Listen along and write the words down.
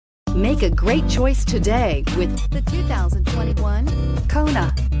Make a great choice today with the 2021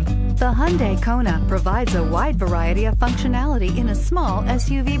 Kona. The Hyundai Kona provides a wide variety of functionality in a small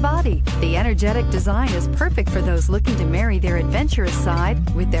SUV body. The energetic design is perfect for those looking to marry their adventurous side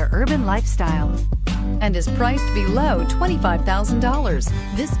with their urban lifestyle and is priced below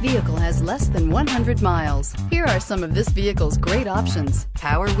 $25,000. This vehicle has less than 100 miles. Here are some of this vehicle's great options: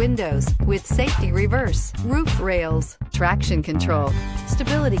 power windows with safety reverse, roof rails, traction control,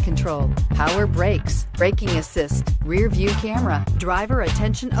 stability control, power brakes, braking assist, rear view camera, driver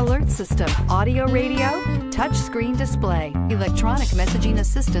attention alert system, audio radio, touch screen display, electronic messaging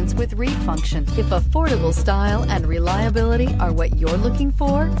assistance with read function. If affordable style and reliability are what you're looking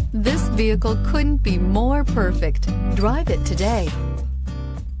for, this vehicle couldn't be more perfect. Drive it today.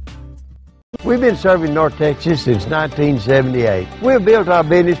 We've been serving North Texas since 1978. We've built our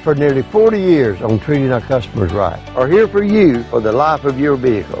business for nearly 40 years on treating our customers right. Are here for you for the life of your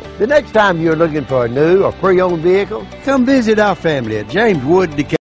vehicle. The next time you're looking for a new or pre-owned vehicle, come visit our family at James Wood, Decatur.